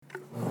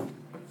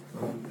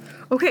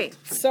Okay,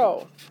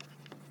 so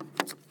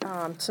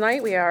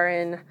tonight we are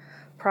in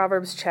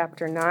Proverbs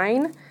chapter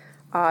 9.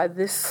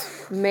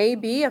 This may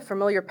be a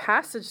familiar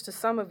passage to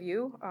some of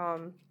you.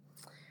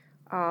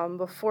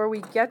 Before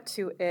we get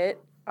to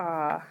it,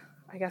 I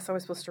guess I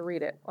was supposed to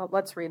read it. Well,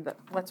 let's read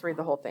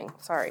the whole thing.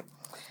 Sorry.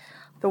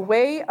 The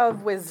way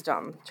of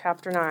wisdom,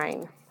 chapter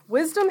 9.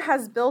 Wisdom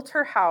has built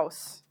her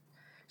house.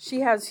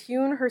 She has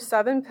hewn her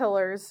 7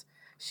 pillars.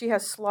 She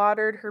has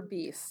slaughtered her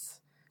beasts.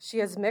 She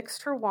has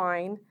mixed her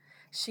wine.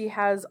 She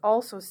has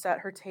also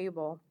set her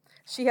table.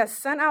 She has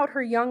sent out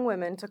her young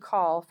women to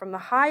call from the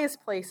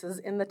highest places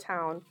in the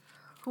town.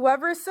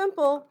 Whoever is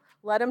simple,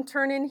 let him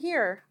turn in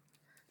here.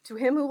 To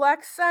him who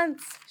lacks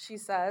sense, she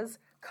says,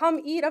 come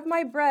eat of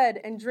my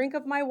bread and drink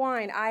of my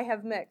wine I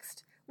have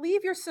mixed.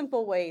 Leave your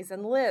simple ways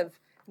and live,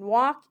 and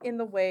walk in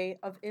the way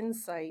of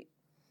insight.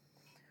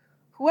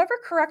 Whoever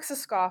corrects a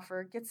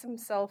scoffer gets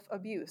himself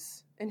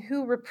abuse, and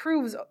who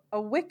reproves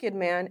a wicked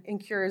man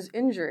incurs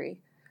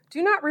injury.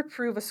 Do not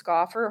reprove a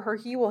scoffer, or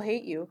he will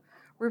hate you.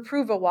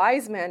 Reprove a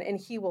wise man, and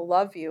he will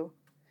love you.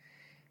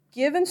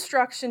 Give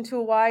instruction to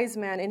a wise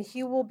man, and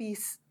he will be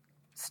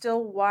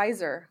still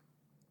wiser.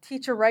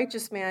 Teach a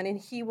righteous man, and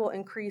he will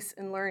increase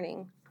in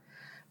learning.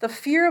 The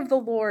fear of the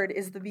Lord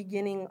is the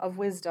beginning of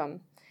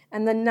wisdom,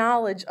 and the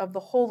knowledge of the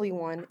Holy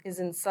One is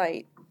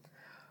insight.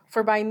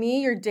 For by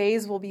me your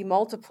days will be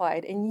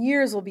multiplied, and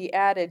years will be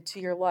added to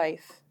your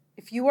life.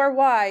 If you are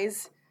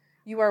wise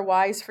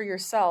for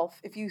yourself.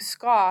 If you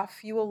scoff,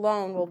 you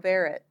alone will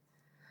bear it.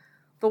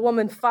 The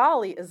woman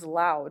folly is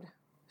loud.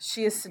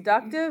 She is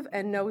seductive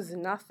and knows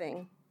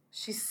nothing.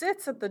 She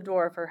sits at the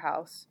door of her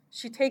house.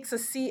 She takes a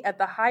seat at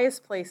the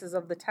highest places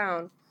of the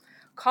town,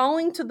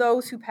 calling to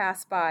those who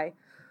pass by,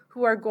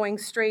 who are going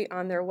straight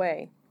on their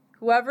way.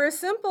 Whoever is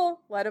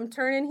simple, let him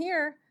turn in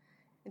here.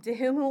 And to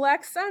him who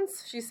lacks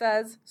sense, she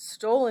says,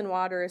 stolen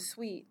water is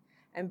sweet,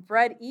 and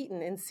bread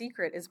eaten in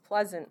secret is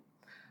pleasant.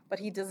 But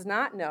he does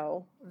not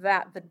know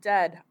that the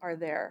dead are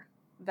there,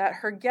 that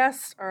her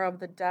guests are of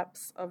the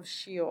depths of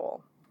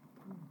Sheol.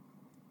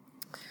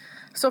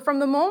 So from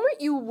the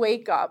moment you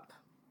wake up,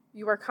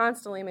 you are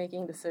constantly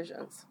making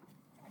decisions.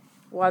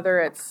 Whether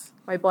it's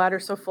my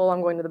bladder's so full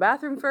I'm going to the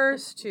bathroom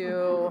first,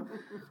 to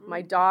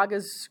my dog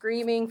is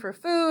screaming for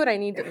food,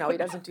 no, he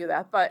doesn't do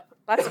that, but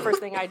that's the first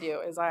thing I do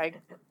is I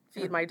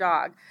feed my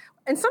dog.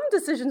 And some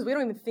decisions we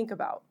don't even think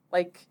about.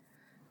 Like,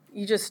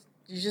 you just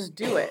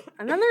do it.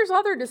 And then there's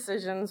other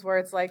decisions where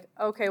it's like,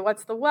 okay,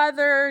 what's the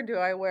weather? Do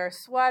I wear a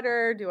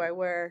sweater? Do I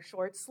wear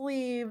short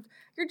sleeve?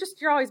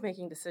 You're always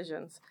making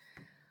decisions.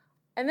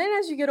 And then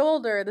as you get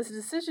older, the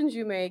decisions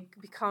you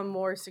make become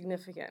more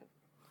significant.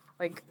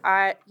 Like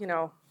I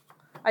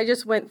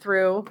just went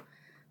through,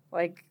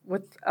 like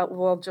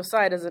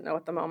Josiah doesn't know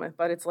at the moment,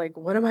 but it's like,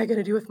 what am I going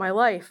to do with my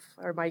life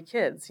or my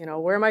kids?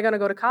 Where am I going to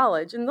go to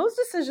college? And those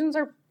decisions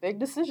are big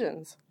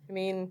decisions. I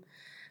mean,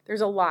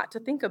 there's a lot to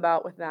think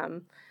about with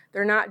them.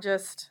 They're not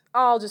just,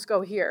 I'll just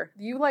go here.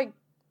 You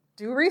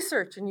do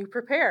research and you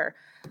prepare.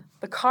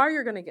 The car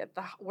you're going to get,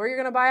 where you're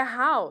going to buy a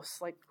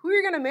house, who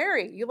you're going to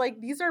marry.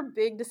 These are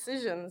big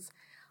decisions.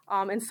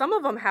 And some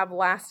of them have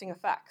lasting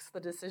effects,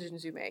 the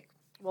decisions you make.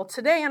 Well,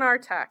 today in our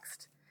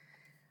text,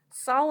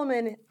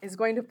 Solomon is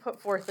going to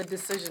put forth a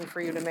decision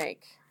for you to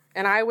make.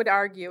 And I would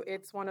argue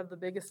it's one of the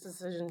biggest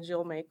decisions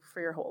you'll make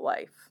for your whole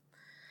life.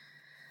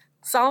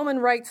 Solomon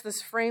writes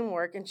this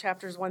framework in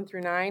chapters 1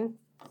 through 9,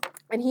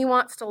 and he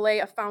wants to lay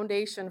a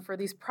foundation for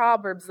these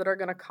proverbs that are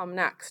going to come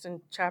next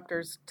in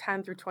chapters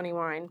 10 through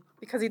 21,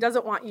 because he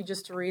doesn't want you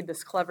just to read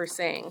this clever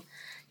saying.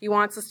 He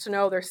wants us to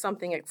know there's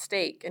something at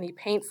stake, and he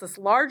paints this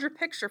larger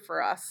picture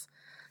for us.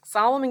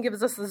 Solomon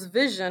gives us this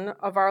vision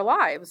of our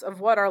lives,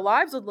 of what our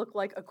lives would look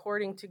like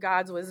according to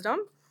God's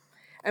wisdom,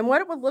 and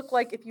what it would look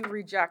like if you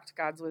reject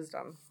God's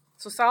wisdom.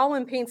 So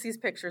Solomon paints these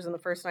pictures in the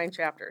first 9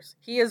 chapters.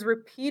 He is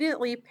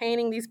repeatedly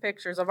painting these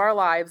pictures of our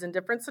lives in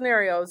different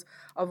scenarios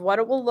of what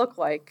it will look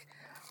like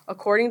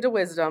according to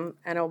wisdom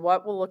and of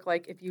what will look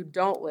like if you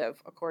don't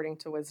live according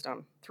to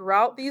wisdom.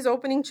 Throughout these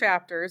opening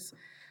chapters,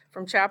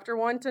 from chapter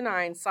 1 to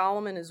 9,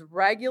 Solomon is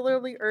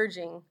regularly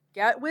urging,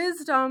 get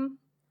wisdom,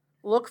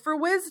 look for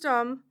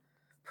wisdom,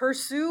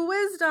 pursue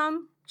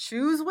wisdom,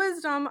 choose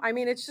wisdom. I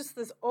mean, it's just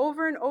this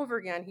over and over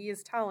again he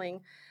is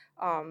telling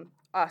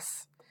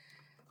us.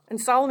 And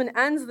Solomon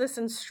ends this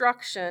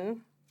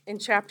instruction in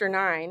chapter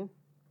 9.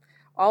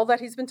 All that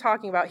he's been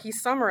talking about, he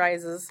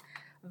summarizes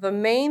the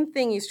main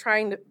thing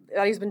that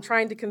he's been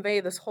trying to convey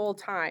this whole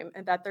time,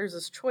 and that there's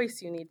this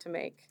choice you need to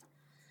make.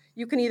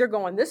 You can either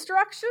go in this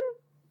direction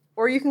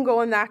or you can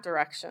go in that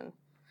direction.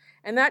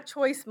 And that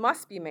choice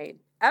must be made.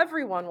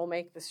 Everyone will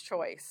make this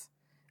choice.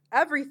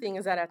 Everything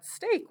is at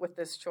stake with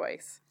this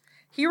choice.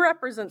 He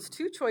represents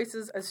 2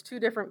 choices as 2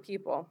 different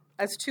people,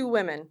 as 2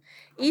 women.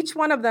 Each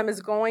one of them is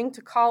going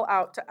to call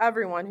out to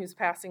everyone who's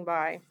passing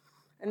by.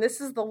 And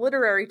this is the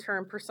literary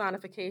term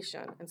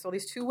personification. And so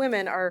these 2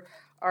 women are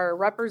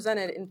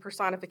represented in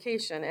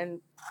personification.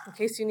 And in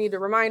case you need a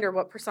reminder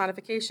what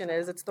personification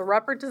is, it's the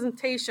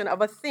representation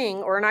of a thing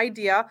or an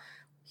idea.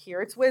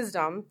 Here it's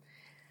wisdom.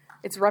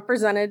 It's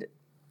represented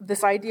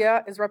this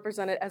idea is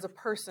represented as a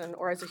person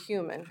or as a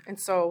human. And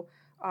so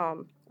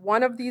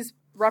one of these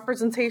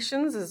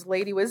representations is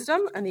Lady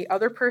Wisdom, and the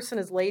other person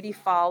is Lady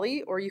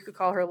Folly, or you could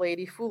call her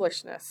Lady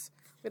Foolishness.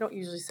 We don't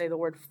usually say the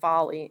word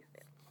folly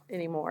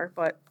anymore,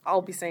 but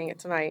I'll be saying it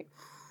tonight.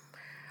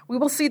 We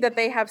will see that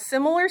they have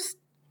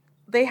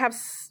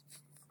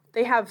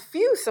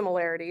few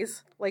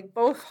similarities, like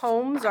both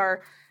homes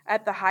are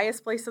at the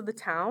highest place of the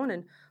town,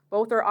 and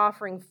both are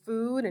offering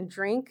food and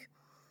drink.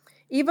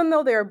 Even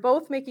though they are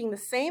both making the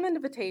same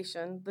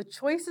invitation, the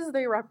choices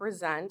they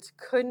represent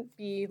couldn't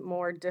be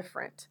more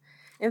different.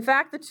 In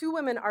fact, the two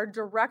women are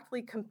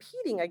directly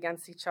competing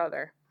against each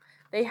other.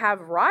 They have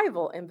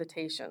rival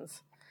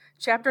invitations.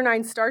 Chapter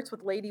 9 starts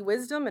with Lady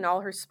Wisdom in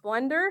all her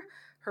splendor,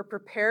 her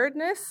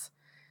preparedness.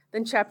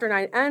 Then chapter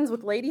 9 ends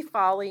with Lady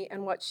Folly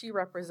and what she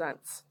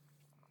represents.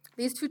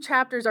 These two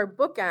chapters are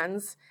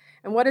bookends,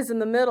 and what is in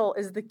the middle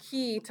is the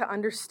key to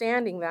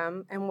understanding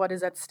them and what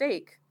is at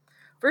stake.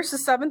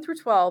 Verses 7 through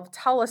 12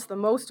 tell us the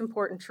most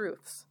important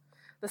truths.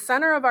 The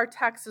center of our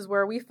text is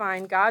where we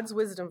find God's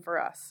wisdom for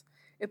us.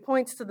 It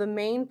points to the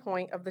main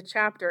point of the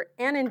chapter,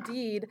 and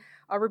indeed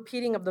a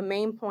repeating of the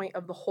main point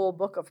of the whole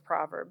book of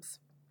Proverbs.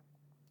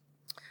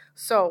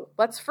 So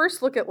let's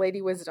first look at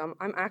Lady Wisdom.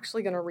 I'm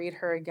actually going to read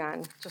her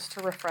again, just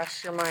to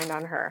refresh your mind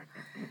on her.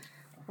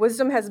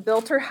 Wisdom has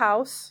built her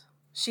house.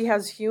 She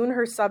has hewn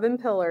her 7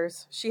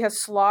 pillars. She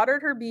has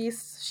slaughtered her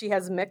beasts. She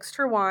has mixed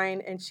her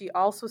wine, and she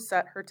also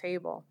set her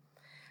table.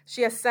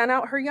 She has sent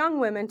out her young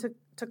women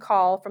to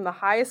call from the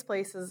highest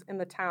places in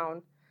the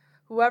town.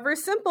 Whoever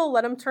is simple,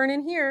 let him turn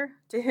in here.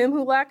 To him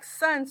who lacks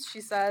sense, she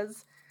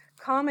says,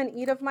 come and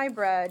eat of my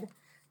bread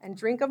and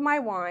drink of my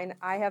wine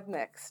I have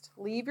mixed.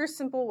 Leave your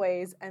simple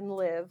ways and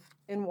live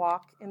and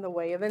walk in the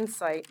way of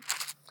insight.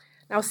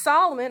 Now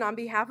Solomon, on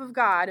behalf of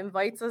God,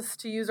 invites us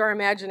to use our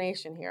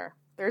imagination here.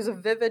 There's a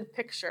vivid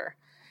picture.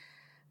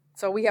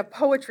 So we have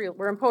poetry.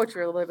 We're in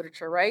poetry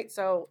literature, right?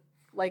 So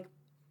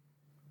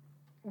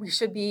we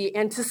should be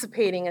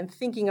anticipating and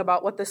thinking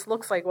about what this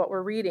looks like, what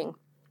we're reading.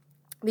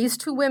 These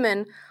two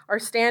women are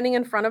standing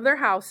in front of their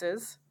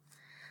houses,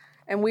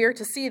 and we are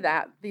to see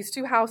that. These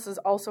two houses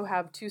also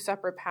have 2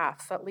 separate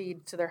paths that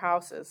lead to their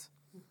houses.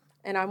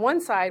 And on one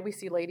side, we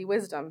see Lady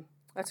Wisdom.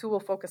 That's who we'll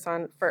focus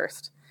on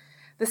first.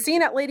 The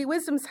scene at Lady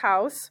Wisdom's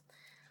house,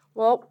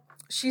 well,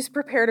 she's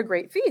prepared a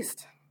great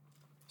feast.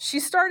 She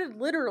started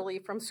literally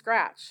from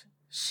scratch.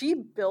 She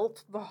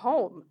built the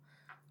home,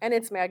 and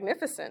it's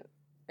magnificent.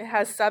 It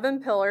has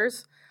 7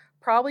 pillars,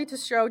 probably to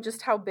show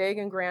just how big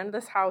and grand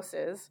this house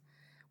is,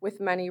 with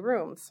many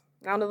rooms.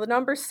 Now, the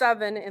number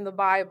 7 in the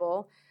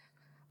Bible,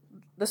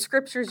 the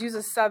scriptures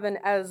uses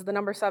the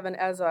number 7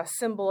 as a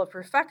symbol of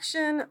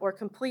perfection or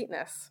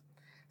completeness.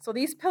 So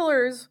these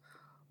pillars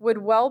would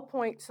well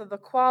point to the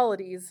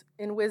qualities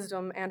in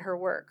Wisdom and her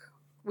work.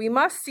 We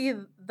must see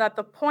that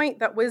the point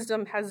that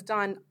Wisdom has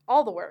done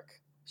all the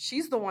work.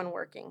 She's the one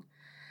working.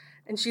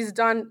 And she's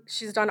done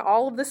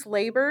all of this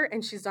labor,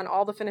 and she's done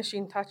all the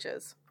finishing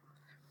touches.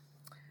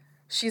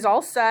 She's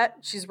all set.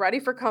 She's ready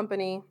for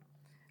company.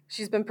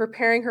 She's been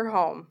preparing her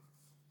home.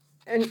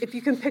 And if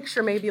you can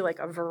picture maybe like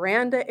a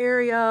veranda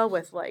area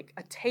with like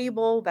a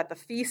table that the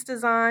feast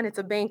is on, it's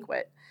a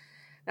banquet.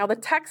 Now the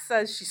text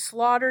says she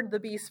slaughtered the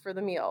beast for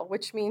the meal,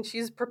 which means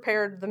she's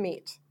prepared the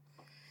meat.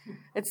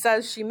 It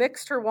says she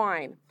mixed her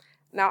wine.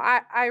 Now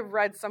I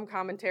read some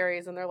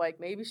commentaries and they're like,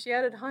 maybe she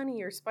added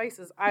honey or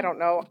spices. I don't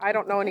know. I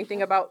don't know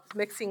anything about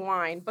mixing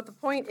wine. But the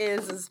point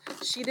is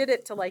she did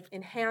it to like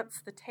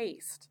enhance the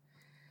taste.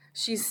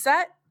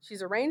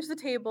 She's arranged the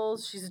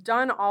tables, she's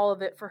done all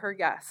of it for her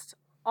guests.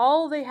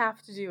 All they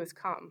have to do is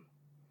come.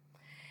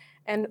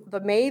 And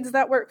the maids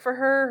that work for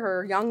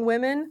her young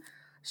women,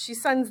 she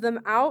sends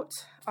them out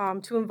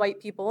to invite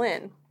people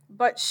in.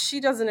 But she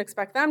doesn't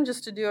expect them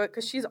just to do it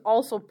because she's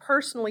also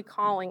personally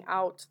calling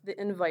out the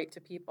invite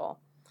to people.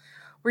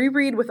 We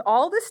read with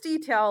all this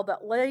detail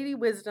that Lady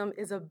Wisdom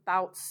is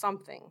about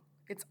something.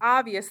 It's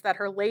obvious that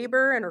her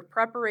labor and her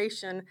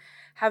preparation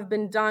have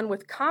been done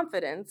with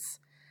confidence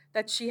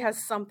that she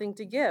has something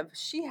to give.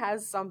 She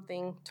has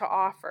something to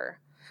offer.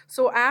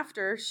 So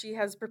after she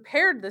has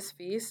prepared this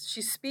feast,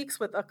 she speaks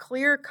with a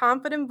clear,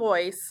 confident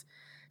voice.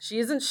 She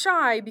isn't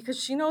shy because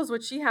she knows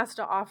what she has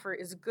to offer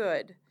is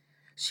good.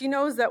 She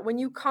knows that when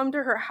you come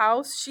to her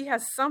house, she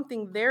has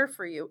something there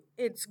for you.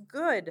 It's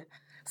good,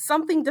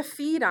 something to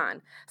feed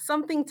on,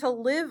 something to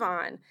live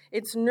on.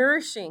 It's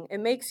nourishing. It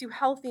makes you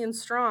healthy and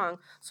strong.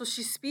 So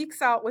she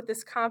speaks out with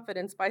this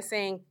confidence by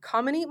saying,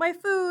 come and eat my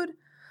food.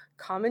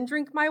 Come and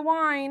drink my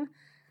wine.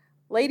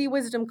 Lady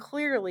Wisdom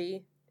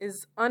clearly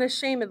is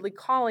unashamedly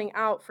calling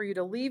out for you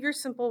to leave your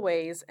simple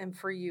ways and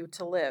for you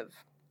to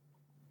live.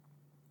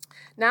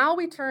 Now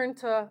we turn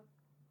to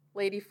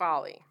Lady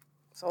Folly.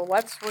 So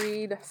let's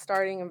read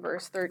starting in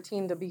verse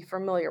 13 to be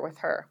familiar with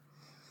her.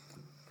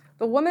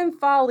 The woman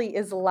Folly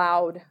is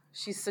loud.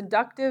 She's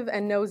seductive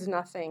and knows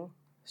nothing.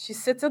 She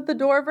sits at the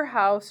door of her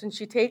house and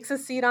she takes a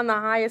seat on the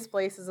highest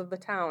places of the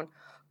town,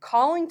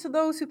 calling to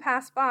those who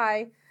pass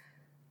by,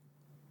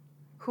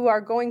 who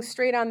are going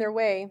straight on their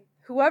way.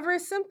 Whoever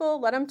is simple,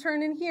 let him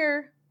turn in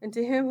here. And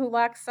to him who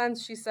lacks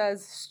sense, she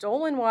says,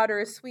 stolen water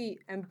is sweet,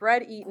 and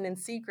bread eaten in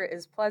secret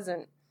is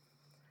pleasant.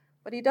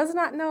 But he does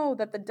not know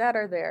that the dead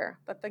are there,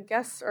 that the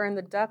guests are in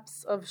the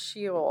depths of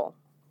Sheol.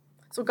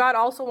 So God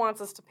also wants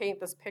us to paint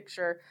this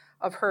picture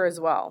of her as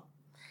well.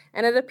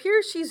 And it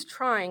appears she's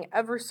trying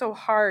ever so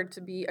hard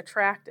to be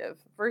attractive.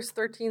 Verse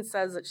 13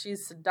 says that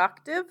she's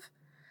seductive,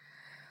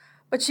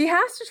 but she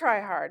has to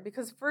try hard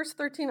because verse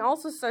 13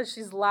 also says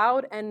she's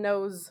loud and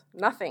knows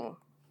nothing.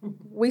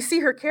 We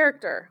see her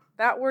character.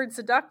 That word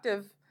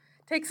seductive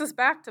takes us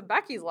back to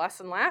Becky's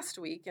lesson last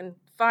week in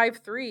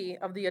 5:3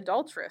 of the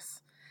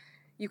adulteress.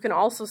 You can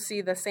also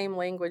see the same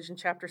language in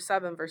chapter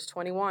 7, verse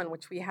 21,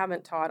 which we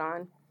haven't taught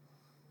on.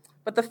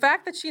 But the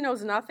fact that she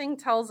knows nothing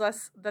tells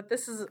us that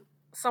this is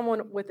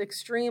someone with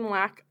extreme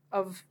lack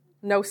of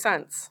no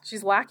sense.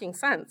 She's lacking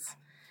sense.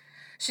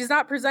 She's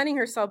not presenting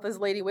herself as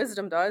Lady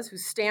Wisdom does, who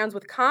stands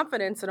with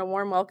confidence in a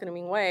warm,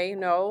 welcoming way.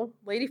 No,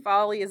 Lady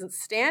Folly isn't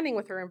standing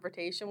with her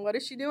invitation. What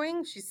is she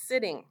doing? She's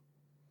sitting.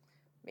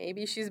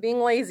 Maybe she's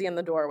being lazy in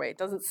the doorway. It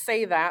doesn't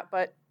say that,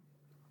 but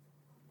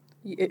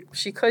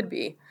she could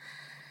be.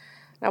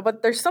 Now,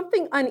 but there's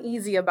something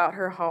uneasy about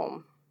her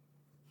home.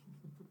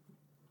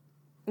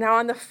 Now,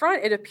 on the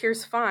front, it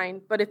appears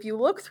fine, but if you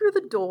look through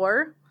the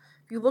door,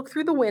 if you look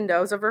through the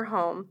windows of her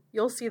home,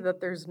 you'll see that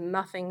there's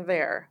nothing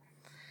there.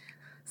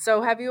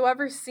 So have you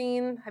ever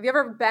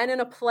been in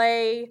a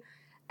play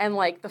and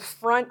like the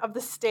front of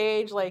the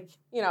stage, like,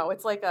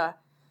 it's like a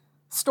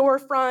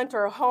storefront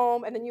or a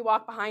home, and then you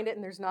walk behind it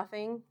and there's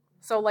nothing?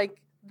 So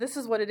like, this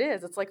is what it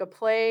is. It's like a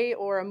play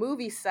or a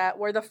movie set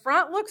where the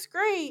front looks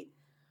great,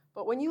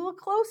 but when you look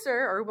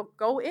closer or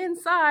go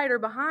inside or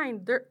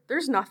behind,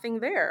 there's nothing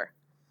there.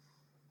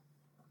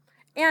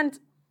 And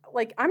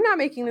like, I'm not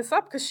making this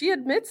up because she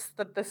admits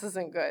that this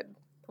isn't good.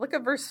 Look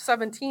at verse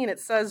 17. It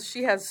says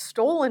she has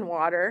stolen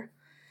water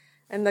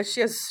and that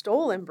she has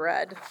stolen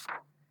bread.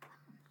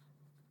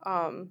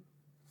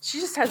 She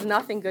just has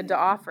nothing good to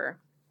offer.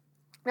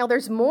 Now,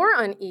 there's more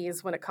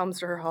unease when it comes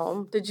to her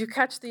home. Did you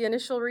catch the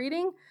initial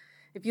reading?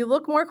 If you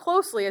look more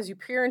closely as you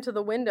peer into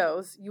the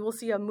windows, you will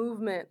see a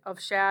movement of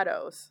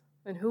shadows.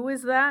 And who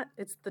is that?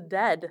 It's the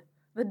dead.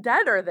 The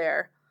dead are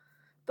there.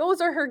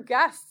 Those are her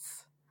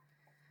guests.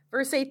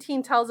 Verse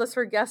 18 tells us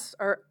her guests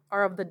are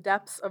of the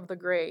depths of the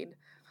grave.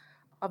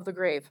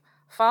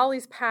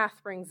 Folly's path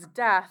brings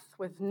death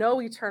with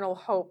no eternal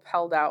hope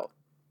held out.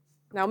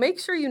 Now make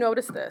sure you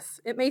notice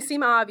this. It may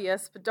seem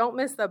obvious, but don't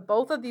miss that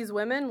both of these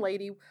women,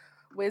 Lady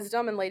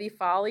Wisdom and Lady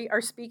Folly, are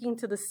speaking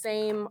to the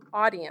same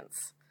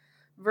audience.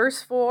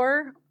 Verse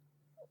 4,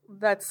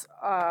 that's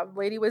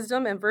Lady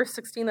Wisdom, and verse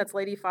 16, that's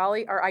Lady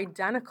Folly, are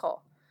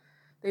identical.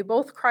 They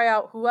both cry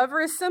out, "Whoever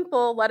is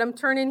simple, let him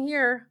turn in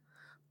here."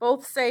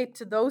 Both say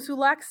to those who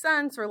lack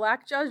sense or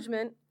lack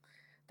judgment,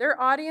 their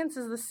audience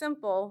is the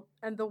simple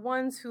and the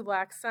ones who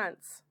lack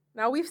sense.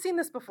 Now, we've seen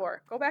this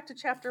before. Go back to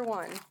chapter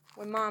 1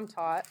 when Mom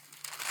taught.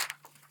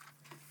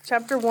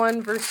 Chapter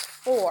 1, verse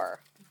 4.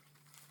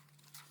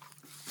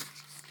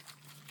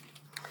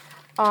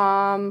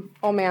 I'm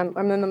in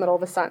the middle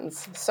of a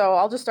sentence. So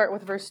I'll just start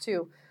with verse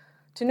 2.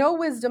 To know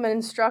wisdom and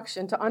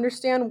instruction, to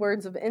understand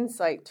words of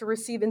insight, to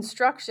receive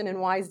instruction in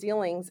wise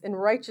dealings, in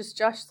righteous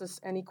justice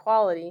and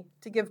equality,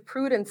 to give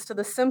prudence to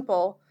the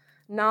simple,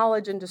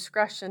 knowledge and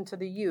discretion to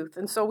the youth.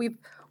 And so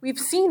we've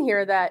seen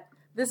here that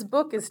this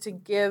book is to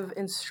give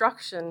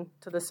instruction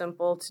to the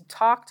simple, to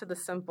talk to the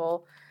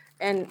simple,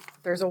 and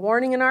there's a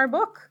warning in our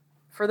book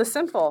for the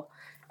simple.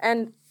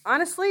 And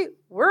honestly,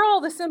 we're all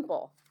the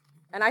simple,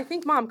 and I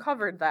think Mom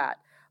covered that.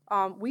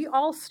 We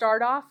all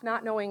start off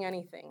not knowing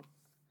anything.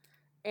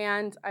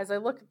 And as I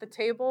look at the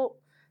table,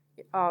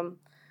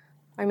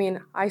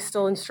 I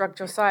still instruct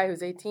Josiah,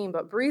 who's 18,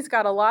 but Bree's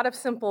got a lot of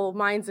simple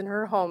minds in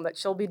her home that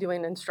she'll be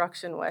doing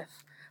instruction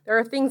with. There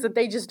are things that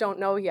they just don't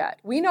know yet.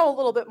 We know a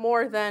little bit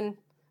more than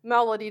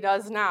Melody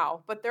does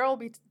now, but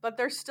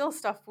there's still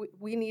stuff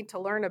we need to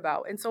learn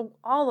about. And so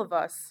all of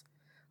us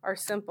are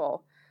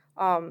simple.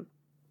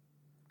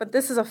 But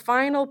this is a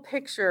final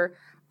picture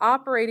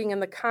operating in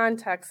the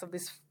context of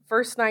these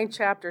first 9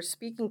 chapters,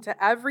 speaking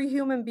to every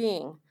human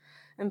being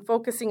and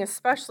focusing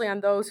especially on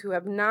those who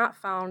have not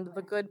found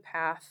the good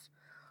path,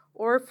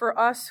 or for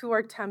us who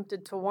are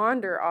tempted to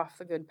wander off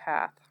the good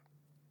path.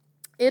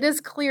 It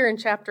is clear in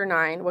chapter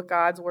 9 what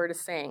God's word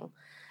is saying.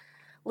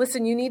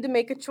 Listen, you need to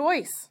make a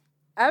choice.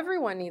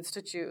 Everyone needs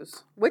to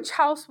choose. Which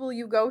house will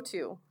you go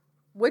to?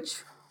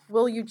 Which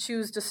will you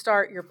choose to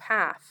start your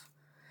path?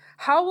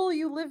 How will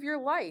you live your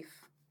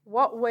life?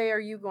 What way are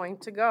you going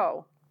to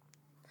go?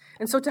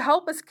 And so to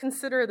help us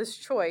consider this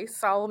choice,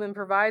 Solomon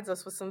provides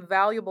us with some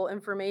valuable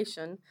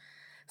information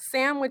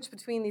sandwiched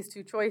between these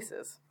two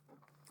choices.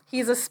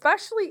 He's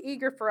especially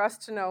eager for us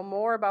to know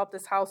more about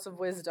this house of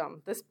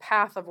wisdom, this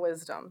path of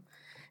wisdom.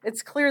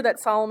 It's clear that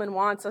Solomon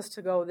wants us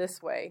to go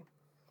this way.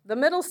 The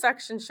middle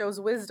section shows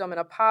wisdom in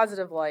a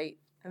positive light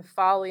and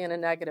folly in a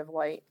negative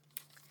light.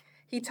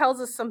 He tells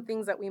us some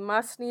things that we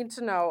must need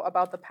to know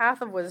about the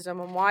path of wisdom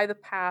and why the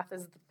path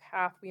is the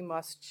path we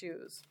must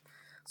choose.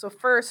 So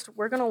first,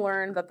 we're going to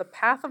learn that the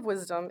path of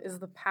wisdom is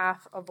the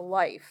path of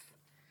life.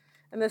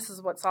 And this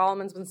is what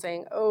Solomon's been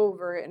saying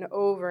over and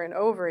over and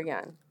over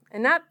again.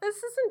 And this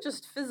isn't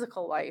just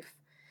physical life.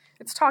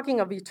 It's talking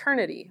of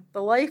eternity,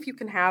 the life you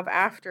can have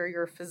after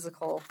your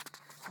physical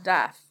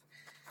death.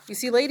 You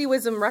see, Lady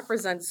Wisdom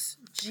represents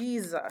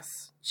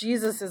Jesus.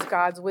 Jesus is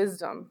God's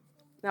wisdom.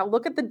 Now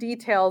look at the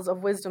details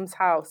of Wisdom's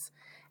house.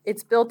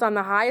 It's built on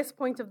the highest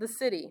point of the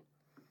city.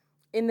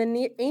 In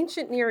the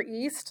ancient Near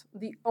East,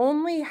 the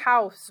only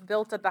house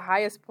built at the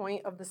highest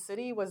point of the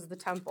city was the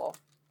temple,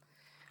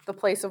 the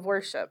place of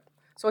worship.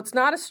 So it's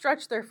not a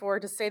stretch, therefore,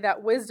 to say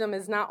that wisdom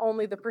is not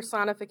only the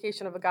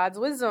personification of a God's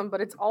wisdom,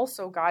 but it's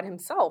also God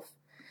himself.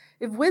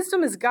 If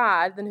wisdom is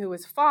God, then who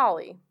is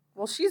folly?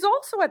 Well, she's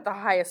also at the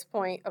highest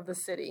point of the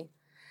city.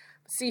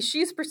 See,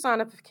 she's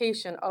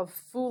personification of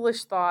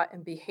foolish thought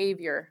and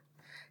behavior.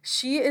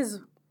 She is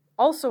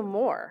also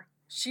more.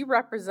 She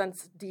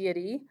represents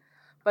deity,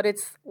 but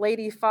it's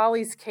Lady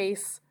Folly's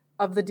case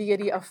of the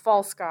deity of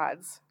false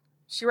gods.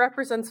 She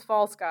represents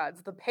false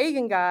gods, the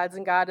pagan gods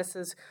and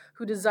goddesses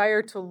who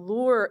desire to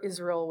lure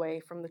Israel away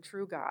from the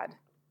true God.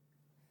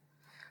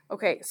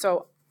 Okay,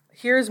 so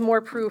here's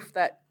more proof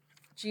that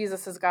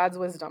Jesus is God's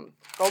wisdom.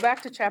 Go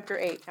back to chapter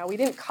 8. Now, we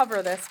didn't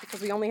cover this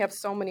because we only have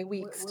so many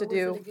weeks to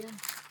do.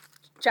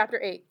 Chapter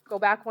 8. Go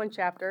back one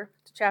chapter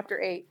to chapter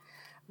 8.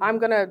 I'm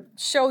going to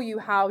show you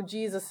how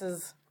Jesus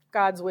is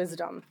God's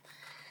wisdom.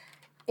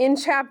 In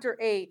chapter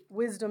 8,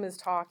 wisdom is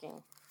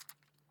talking.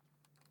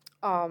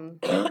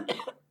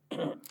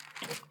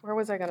 Where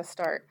was I going to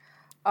start?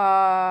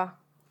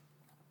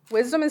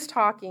 Wisdom is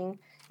talking,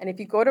 and if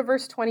you go to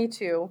verse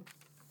 22,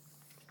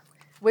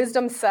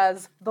 wisdom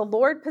says, "The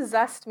Lord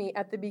possessed me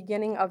at the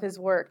beginning of his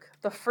work,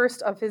 the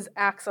first of his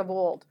acts of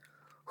old."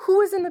 Who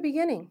is in the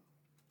beginning?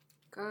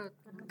 God.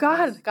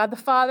 God the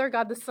Father,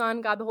 God the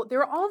Son, God the Holy.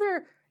 They're all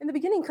there in the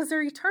beginning because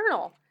they're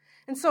eternal.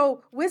 And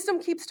so wisdom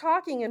keeps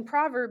talking in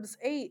Proverbs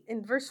 8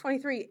 in verse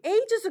 23.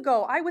 "Ages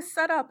ago I was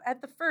set up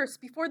at the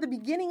first, before the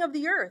beginning of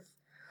the earth.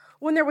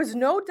 When there was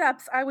no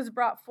depths, I was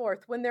brought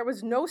forth. When there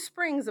was no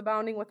springs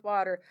abounding with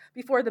water.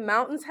 Before the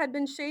mountains had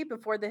been shaped,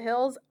 before the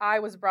hills, I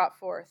was brought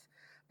forth.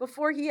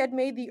 Before he had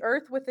made the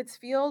earth with its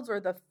fields, or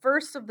the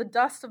first of the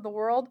dust of the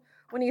world,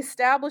 when he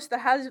established the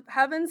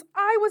heavens,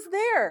 I was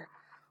there.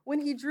 When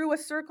he drew a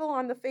circle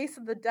on the face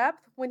of the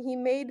depth, when he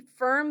made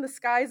firm the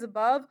skies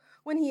above,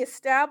 when he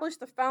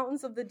established the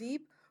fountains of the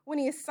deep, when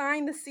he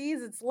assigned the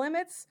seas its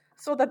limits,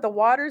 so that the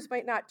waters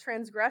might not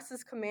transgress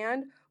his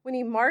command, when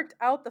he marked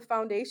out the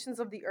foundations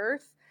of the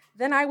earth,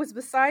 then I was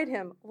beside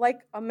him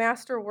like a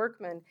master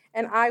workman,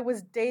 and I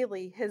was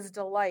daily his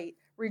delight,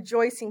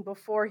 rejoicing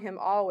before him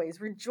always,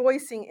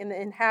 rejoicing in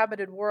the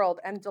inhabited world,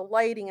 and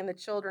delighting in the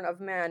children of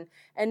men.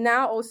 And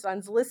now, O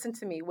sons, listen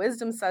to me.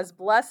 Wisdom says,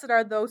 blessed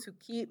are those who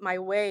keep my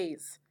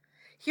ways.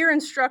 Hear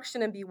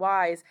instruction and be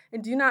wise,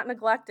 and do not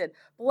neglect it.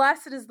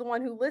 Blessed is the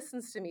one who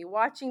listens to me,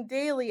 watching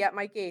daily at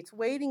my gates,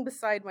 waiting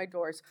beside my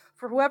doors.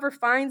 For whoever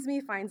finds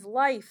me finds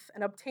life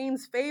and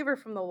obtains favor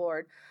from the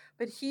Lord.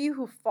 But he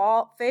who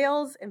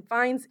fails and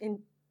finds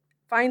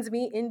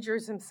me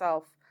injures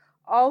himself.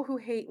 All who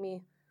hate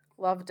me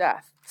love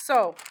death.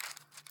 So,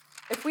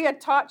 if we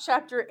had taught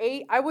chapter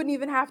 8, I wouldn't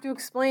even have to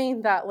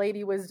explain that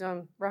Lady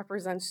Wisdom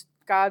represents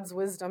God's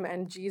wisdom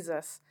and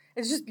Jesus.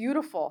 It's just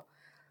beautiful.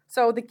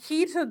 So the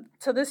key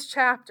to this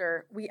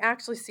chapter, we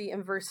actually see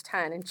in verse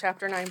 10, in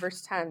chapter 9,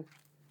 verse 10.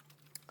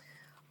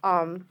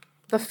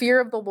 The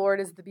fear of the Lord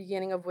is the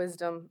beginning of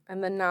wisdom,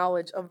 and the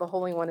knowledge of the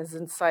Holy One is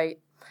insight.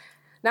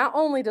 Not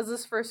only does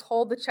this verse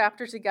hold the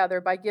chapter together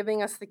by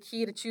giving us the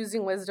key to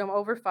choosing wisdom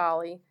over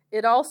folly,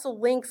 it also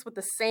links with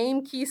the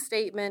same key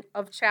statement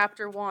of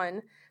chapter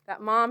 1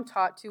 that Mom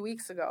taught 2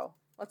 weeks ago.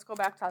 Let's go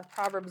back to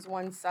Proverbs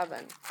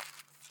 1:7.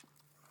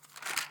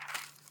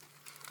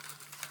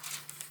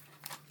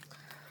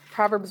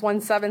 Proverbs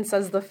 1:7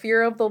 says, the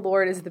fear of the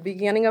Lord is the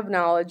beginning of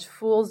knowledge.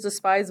 Fools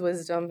despise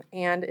wisdom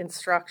and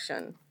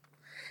instruction.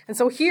 And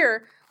so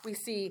here we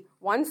see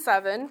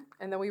 1:7,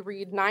 and then we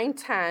read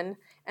 9:10,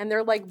 and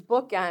they're like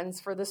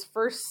bookends for this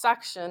first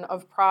section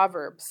of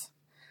Proverbs.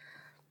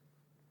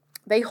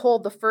 They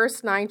hold the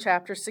first 9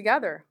 chapters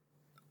together.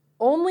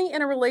 Only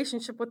in a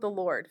relationship with the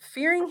Lord,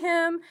 fearing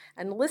him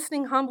and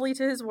listening humbly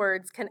to his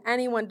words, can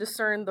anyone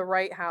discern the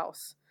right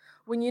house.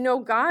 When you know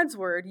God's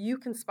word, you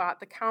can spot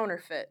the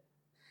counterfeit.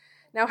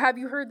 Now, have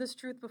you heard this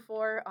truth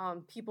before?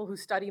 People who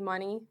study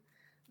money,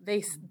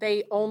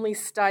 they only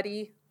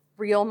study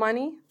real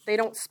money. They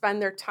don't spend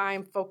their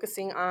time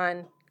focusing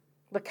on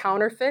the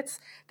counterfeits.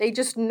 They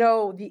just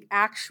know the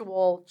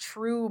actual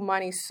true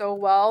money so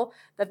well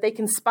that they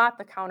can spot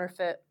the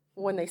counterfeit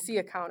when they see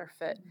a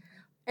counterfeit.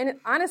 And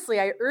honestly,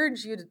 I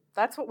urge you,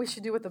 that's what we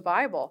should do with the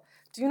Bible.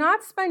 Do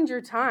not spend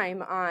your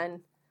time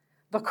on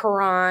the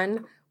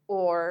Quran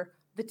or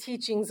the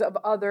teachings of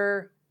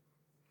other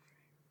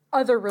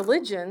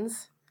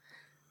religions.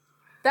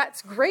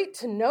 That's great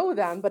to know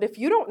them, but if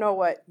you don't know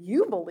what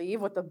you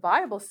believe, what the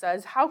Bible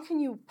says, how can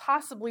you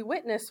possibly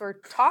witness or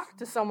talk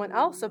to someone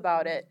else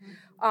about it?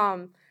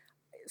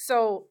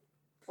 So,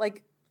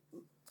 like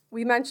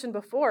we mentioned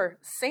before,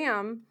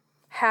 Sam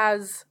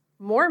has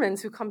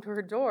Mormons who come to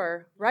her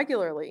door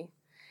regularly.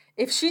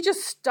 if she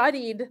just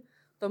studied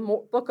the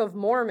Book of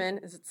Mormon,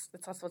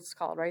 that's what it's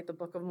called, right? The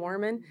Book of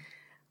Mormon.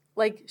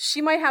 Like,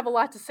 she might have a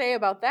lot to say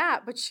about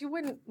that, but she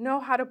wouldn't know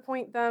how to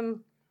point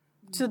them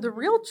to the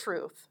real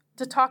truth,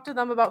 to talk to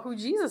them about who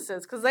Jesus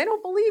is, because they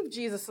don't believe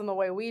Jesus in the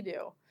way we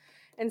do.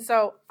 And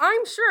so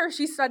I'm sure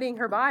she's studying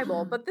her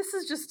Bible, but this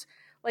is just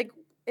like,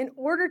 in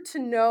order to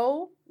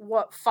know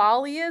what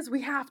folly is,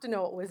 we have to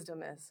know what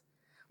wisdom is.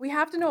 We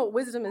have to know what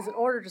wisdom is in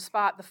order to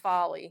spot the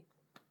folly.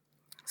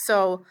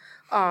 So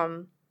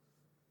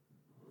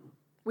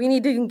we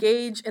need to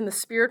engage in the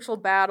spiritual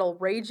battle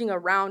raging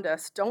around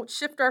us. Don't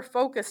shift our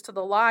focus to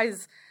the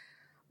lies,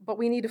 but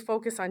we need to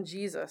focus on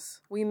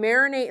Jesus. We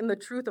marinate in the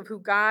truth of who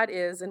God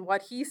is and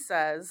what he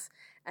says,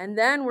 and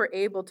then we're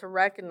able to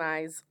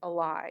recognize a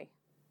lie.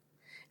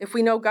 If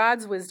we know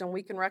God's wisdom,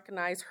 we can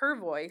recognize her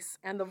voice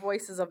and the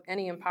voices of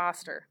any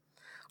imposter.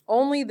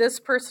 Only this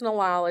personal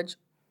knowledge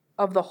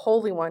of the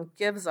Holy One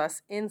gives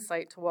us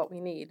insight to what we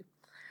need.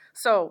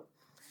 So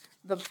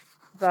the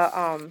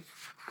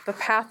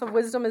path of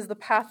wisdom is the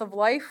path of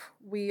life.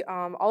 We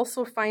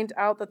also find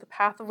out that the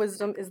path of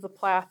wisdom is the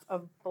path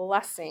of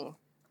blessing.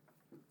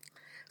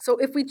 So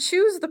if we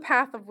choose the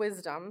path of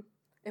wisdom,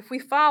 if we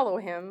follow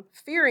him,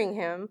 fearing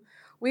him,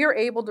 we are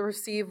able to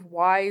receive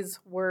wise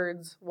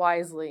words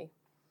wisely.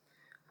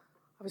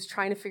 I was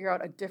trying to figure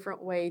out a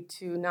different way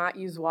to not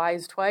use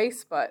wise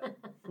twice, but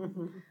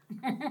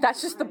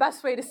that's just the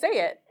best way to say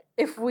it.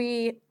 If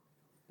we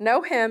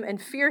know him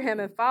and fear him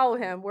and follow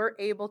him, we're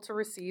able to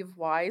receive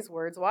wise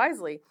words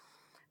wisely.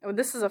 And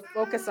this is a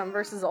focus on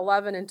verses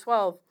 11 and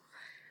 12.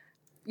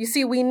 You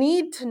see, we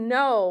need to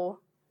know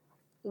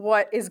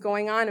what is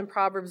going on in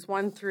Proverbs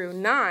 1 through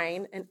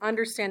 9 and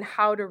understand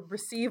how to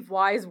receive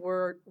wise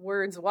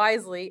words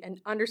wisely and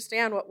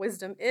understand what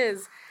wisdom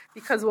is,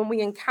 because when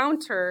we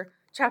encounter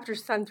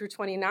chapters 10 through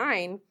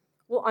 29,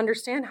 we'll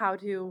understand how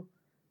to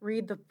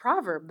read the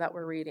proverb that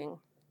we're reading.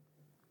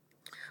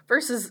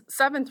 Verses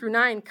 7 through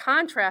 9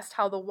 contrast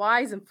how the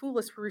wise and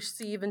foolish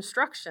receive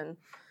instruction.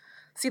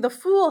 See, the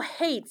fool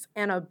hates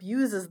and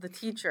abuses the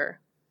teacher.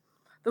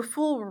 The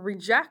fool will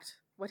reject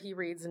what he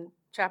reads in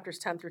chapters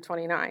 10 through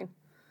 29.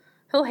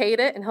 He'll hate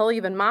it and he'll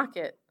even mock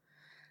it.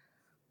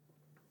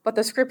 But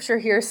the scripture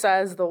here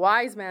says the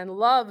wise man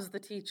loves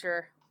the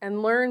teacher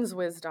and learns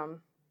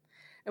wisdom.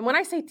 And when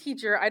I say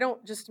teacher, I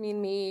don't just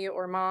mean me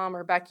or Mom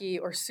or Becky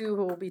or Sue,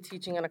 who will be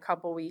teaching in a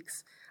couple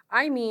weeks.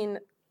 I mean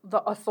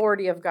the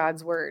authority of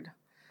God's word.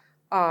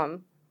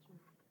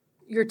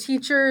 Your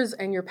teachers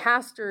and your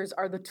pastors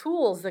are the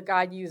tools that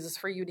God uses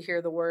for you to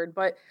hear the word,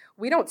 but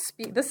we don't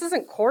speak. This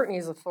isn't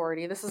Courtney's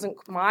authority. This isn't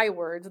my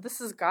words.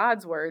 This is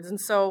God's words. And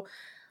so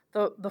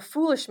the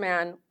foolish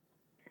man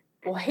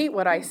will hate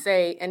what I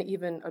say and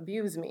even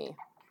abuse me,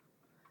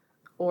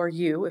 or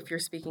you if you're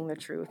speaking the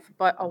truth.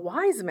 But a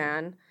wise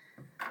man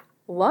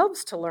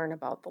loves to learn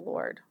about the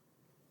Lord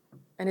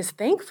and is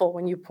thankful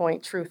when you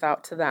point truth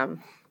out to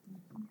them.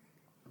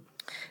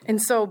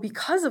 And so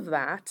because of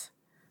that,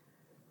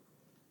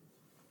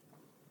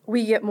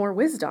 we get more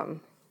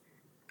wisdom.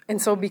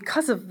 And so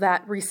because of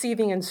that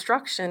receiving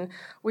instruction,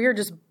 we are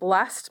just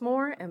blessed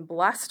more and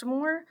blessed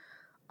more.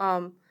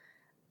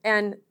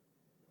 And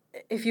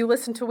if you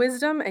listen to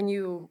wisdom and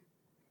you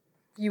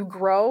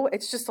grow,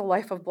 it's just a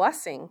life of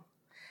blessing.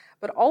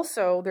 But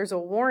also, there's a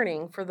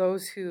warning for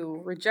those who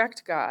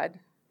reject God.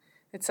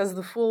 It says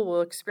the fool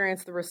will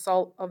experience the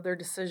result of their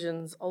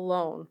decisions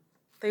alone.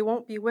 They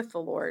won't be with the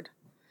Lord.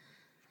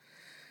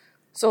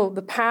 So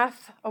the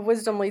path of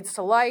wisdom leads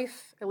to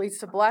life. It leads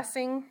to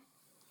blessing.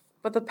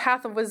 But the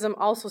path of wisdom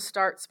also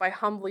starts by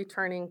humbly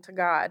turning to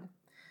God.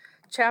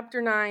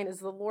 Chapter 9 is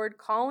the Lord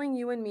calling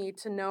you and me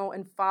to know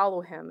and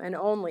follow him and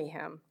only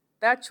him.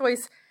 That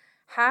choice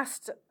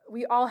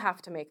we all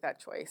have to make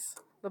that choice.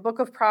 The book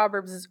of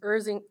Proverbs is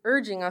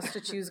urging us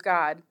to choose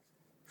God.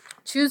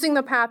 Choosing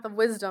the path of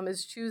wisdom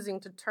is choosing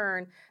to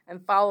turn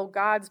and follow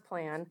God's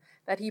plan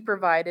that he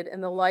provided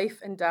in the life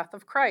and death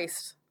of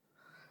Christ.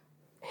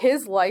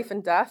 His life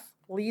and death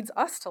leads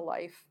us to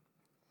life.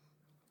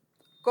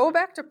 Go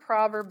back to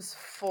Proverbs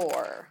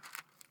 4.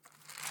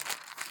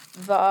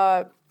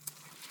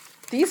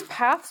 These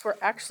paths were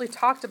actually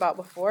talked about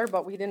before,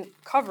 but we didn't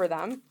cover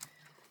them.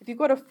 If you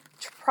go to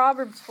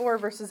Proverbs 4,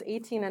 verses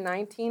 18 and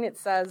 19, it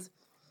says,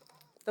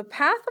 "The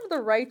path of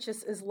the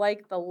righteous is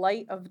like the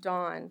light of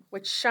dawn,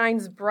 which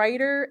shines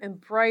brighter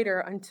and brighter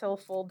until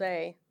full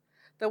day.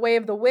 The way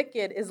of the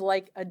wicked is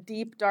like a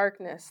deep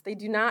darkness. They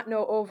do not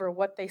know over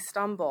what they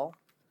stumble."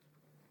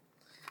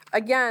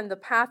 Again, the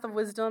path of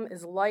wisdom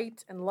is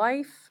light and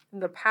life,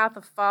 and the path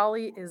of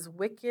folly is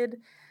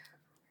wicked,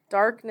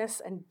 darkness,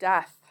 and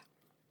death.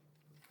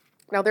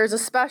 Now, there's a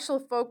special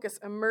focus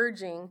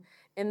emerging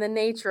in the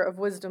nature of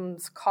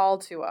wisdom's call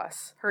to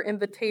us, her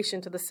invitation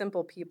to the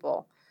simple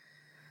people.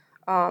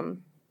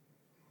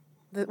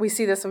 We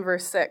see this in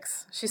verse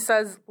 6. She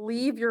says,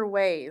 "Leave your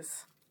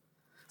ways."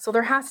 So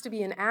there has to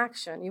be an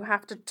action. You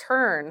have to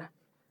turn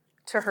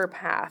to her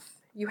path.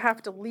 You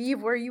have to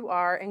leave where you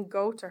are and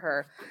go to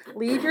her.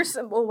 Leave your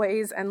simple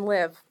ways and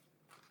live.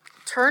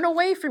 Turn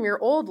away from your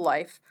old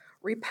life.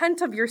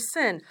 Repent of your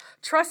sin.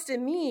 Trust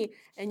in me,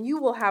 and you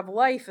will have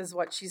life, is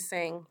what she's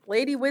saying.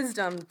 Lady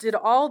Wisdom did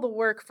all the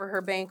work for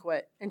her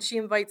banquet, and she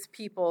invites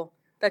people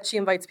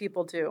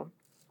to.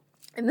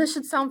 And this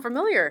should sound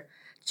familiar.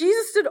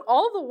 Jesus did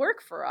all the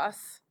work for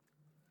us.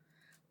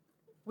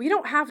 We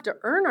don't have to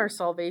earn our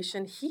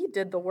salvation. He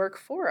did the work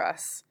for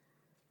us.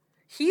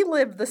 He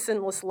lived the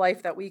sinless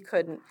life that we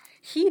couldn't.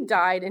 He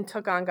died and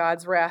took on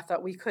God's wrath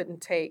that we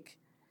couldn't take.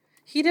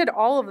 He did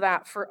all of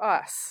that for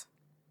us.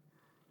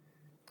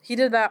 He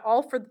did that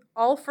all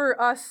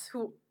for us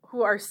who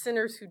are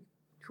sinners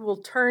who will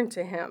turn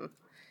to him.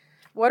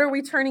 What are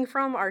we turning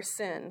from? Our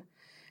sin.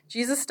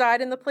 Jesus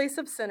died in the place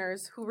of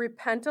sinners who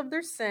repent of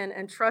their sin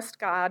and trust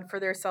God for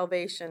their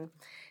salvation.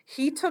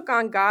 He took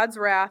on God's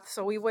wrath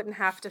so we wouldn't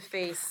have to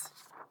face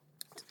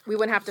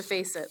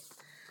it.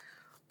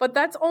 But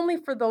that's only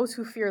for those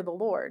who fear the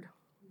Lord,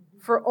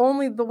 for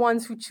only the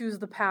ones who choose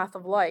the path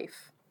of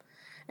life.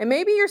 And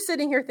maybe you're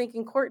sitting here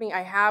thinking, Courtney,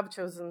 I have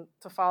chosen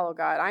to follow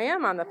God. I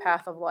am on the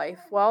path of life.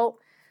 Well,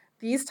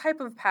 these type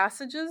of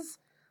passages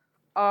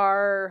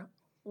are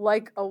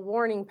like a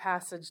warning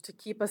passage to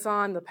keep us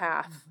on the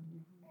path,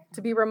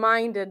 to be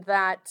reminded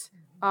that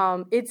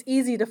it's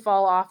easy to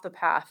fall off the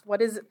path.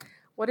 What is it?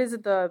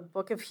 The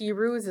book of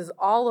Hebrews is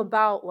all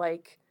about,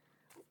 like,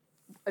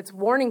 it's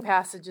warning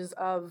passages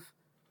of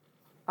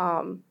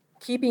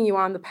keeping you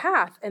on the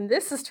path. And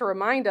this is to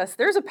remind us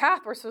there's a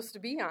path we're supposed to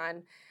be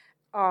on.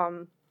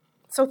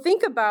 So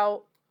think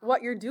about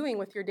what you're doing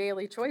with your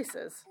daily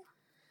choices.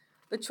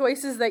 The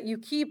choices that you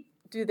keep,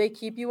 do they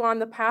keep you on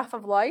the path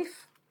of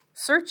life?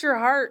 Search your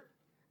heart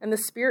and the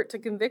Spirit to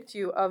convict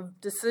you of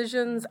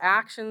decisions,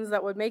 actions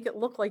that would make it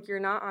look like you're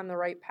not on the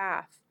right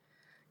path.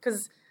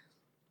 Because,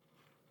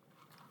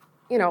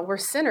 we're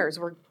sinners.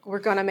 We're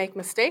going to make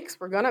mistakes.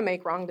 We're going to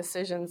make wrong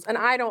decisions. And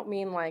I don't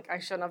mean like I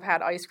shouldn't have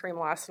had ice cream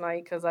last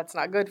night because that's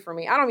not good for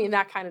me. I don't mean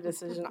that kind of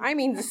decision. I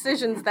mean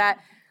decisions that,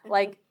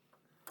 like,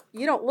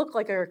 you don't look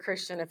like you're a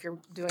Christian if you're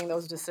doing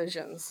those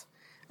decisions.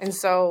 And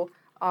so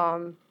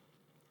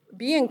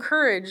be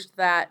encouraged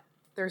that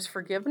there's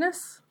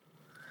forgiveness.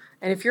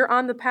 And if you're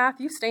on the path,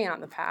 you stay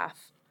on the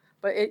path.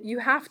 But you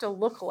have to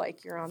look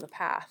like you're on the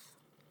path.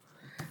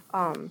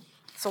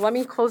 So let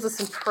me close this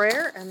in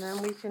prayer, and then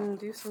we can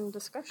do some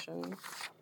discussion.